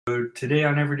So today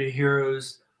on Everyday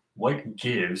Heroes, what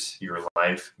gives your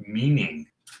life meaning?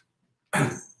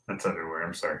 That's underwear,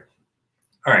 I'm sorry.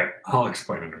 All right, I'll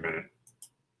explain in a minute.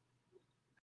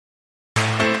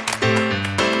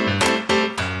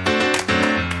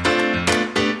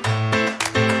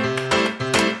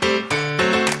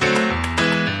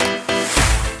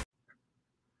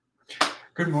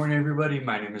 Good morning, everybody.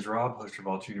 My name is Rob, host of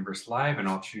Alter Universe Live and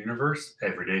Alter Universe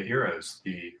Everyday Heroes.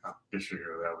 This should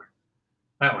go that way.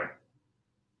 That way.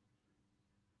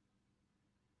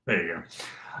 There you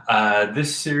go.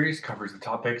 This series covers the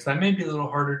topics that may be a little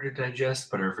harder to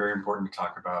digest, but are very important to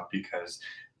talk about because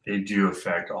they do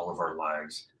affect all of our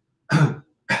lives.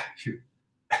 Excuse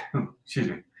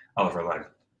me, all of our lives.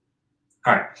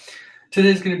 All right.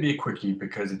 Today's going to be a quickie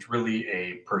because it's really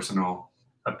a personal,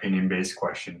 opinion based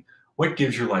question. What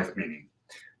gives your life meaning?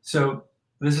 So,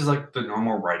 this is like the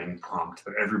normal writing prompt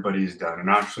that everybody's done. And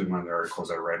actually, one of the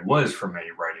articles I read was from a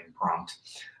writing prompt.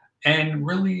 And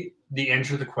really, the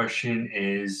answer to the question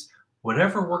is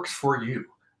whatever works for you.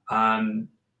 Um,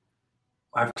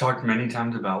 I've talked many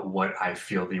times about what I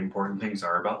feel the important things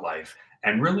are about life.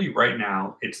 And really, right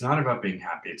now, it's not about being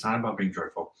happy. It's not about being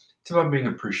joyful. It's about being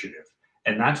appreciative.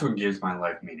 And that's what gives my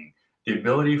life meaning. The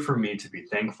ability for me to be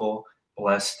thankful,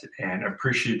 blessed, and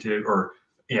appreciative, or,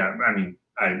 yeah, I mean,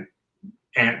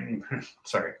 and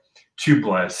sorry, to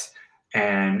bless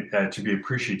and to be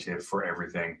appreciative for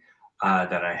everything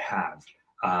that I have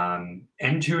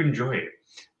and to enjoy it.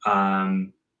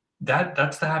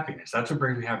 That's the happiness. That's what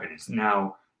brings me happiness.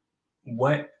 Now,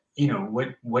 what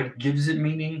gives it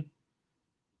meaning?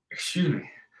 Excuse me.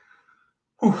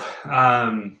 Whew.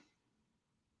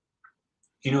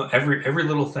 Every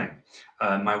little thing.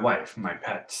 My wife, my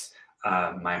pets,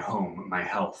 my home, my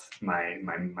health, my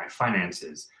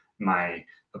finances, my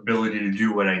ability to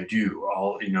do what I do,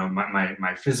 all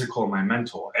my physical, my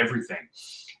mental, everything.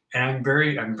 And I'm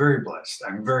very blessed.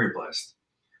 I'm very blessed.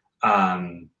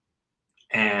 Um,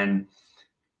 and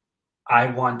I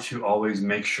want to always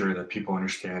make sure that people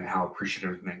understand how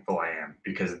appreciative and thankful I am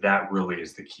because that really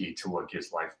is the key to what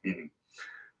gives life meaning.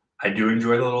 I do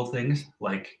enjoy the little things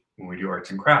like when we do arts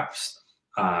and crafts,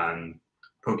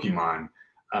 Pokemon,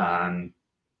 um,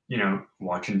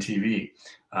 watching TV,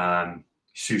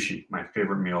 sushi, my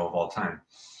favorite meal of all time.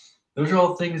 Those are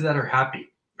all things that are happy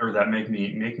or that make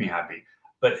me happy.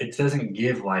 But it doesn't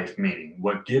give life meaning.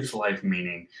 What gives life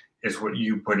meaning is what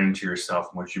you put into yourself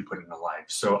and what you put into life.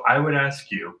 So I would ask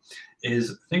you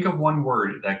is think of one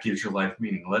word that gives your life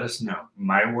meaning. Let us know.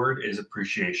 My word is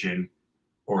appreciation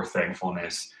or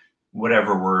thankfulness,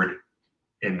 whatever word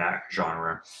in that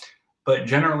genre. But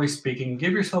generally speaking,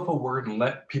 give yourself a word and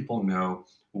let people know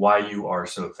why you are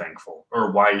so thankful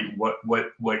or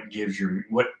what gives you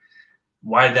what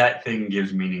why that thing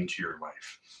gives meaning to your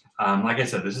life. Like I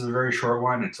said, this is a very short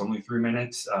one. It's only 3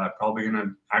 minutes. Probably going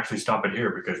to actually stop it here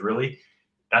because really,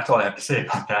 that's all I have to say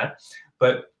about that.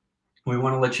 But we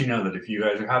want to let you know that if you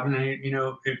guys are having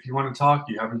if you want to talk,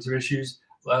 you're having some issues,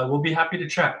 we'll be happy to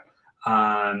chat.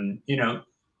 Um, you know,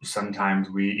 Sometimes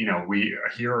we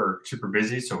here are super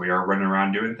busy, so we are running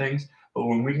around doing things. But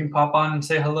when we can pop on and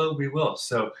say hello, we will.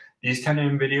 So these 10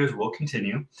 a.m. videos will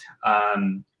continue.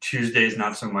 Tuesdays,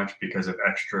 not so much because of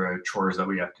extra chores that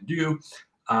we have to do.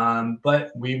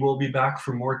 But we will be back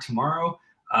for more tomorrow,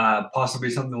 possibly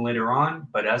something later on.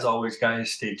 But as always,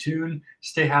 guys, stay tuned,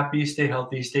 stay happy, stay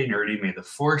healthy, stay nerdy. May the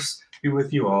force be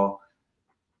with you all.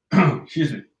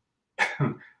 Excuse me.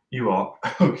 You all.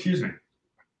 Excuse me.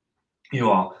 You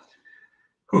all.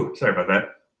 Sorry about that.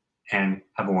 And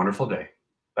have a wonderful day.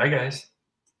 Bye, guys.